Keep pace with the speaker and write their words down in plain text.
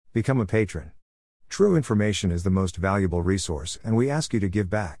Become a patron. True information is the most valuable resource, and we ask you to give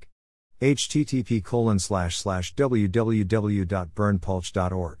back.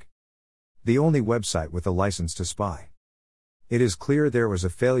 http://www.burnpulch.org. The only website with a license to spy. It is clear there was a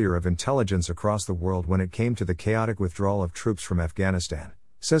failure of intelligence across the world when it came to the chaotic withdrawal of troops from Afghanistan,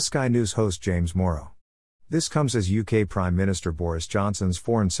 says Sky News host James Morrow. This comes as UK Prime Minister Boris Johnson's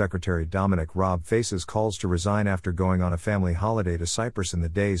Foreign Secretary Dominic Raab faces calls to resign after going on a family holiday to Cyprus in the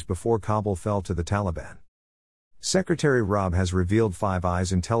days before Kabul fell to the Taliban. Secretary Raab has revealed Five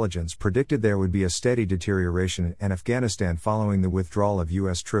Eyes intelligence predicted there would be a steady deterioration in Afghanistan following the withdrawal of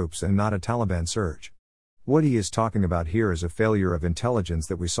US troops and not a Taliban surge. What he is talking about here is a failure of intelligence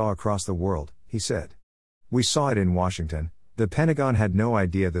that we saw across the world, he said. We saw it in Washington. The Pentagon had no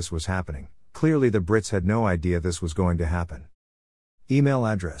idea this was happening. Clearly the Brits had no idea this was going to happen. Email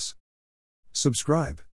address. Subscribe.